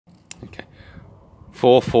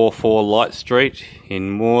444 Light Street in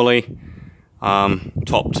Morley.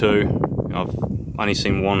 Top two. I've only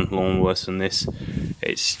seen one lawn worse than this.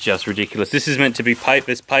 It's just ridiculous. This is meant to be paved.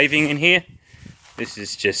 There's paving in here. This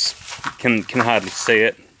is just, can hardly see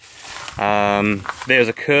it. There's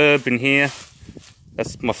a curb in here.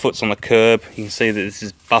 That's, my foot's on the curb. You can see that this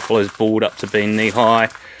is buffalo's balled up to being knee high.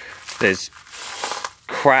 There's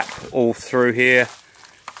crap all through here.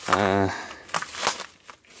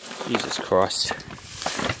 Jesus Christ.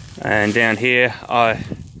 And down here,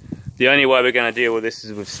 the only way we're going to deal with this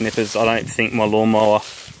is with snippers. I don't think my lawnmower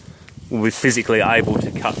will be physically able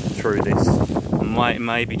to cut through this. I might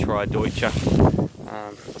maybe try a Deutscher.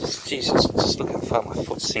 Jesus, just look how far my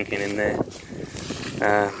foot's sinking in there.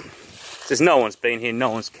 There's no one's been here,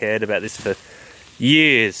 no one's cared about this for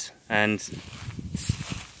years, and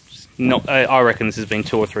I reckon this has been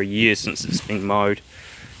 2 or 3 years since it's been mowed.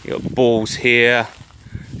 You got balls here,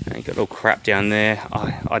 and you got all crap down there.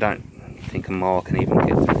 I don't think a mower can even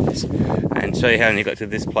get through this. And show you how you got to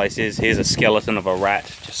this place is. Here's a skeleton of a rat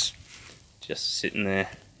just sitting there.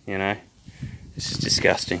 You know, this is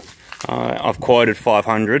disgusting. I've quoted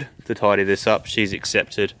 500 to tidy this up. She's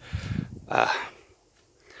accepted.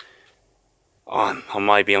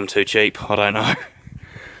 Maybe I'm too cheap. I don't know.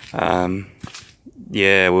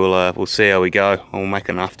 Yeah, we'll see how we go. I'll make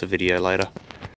an after video later.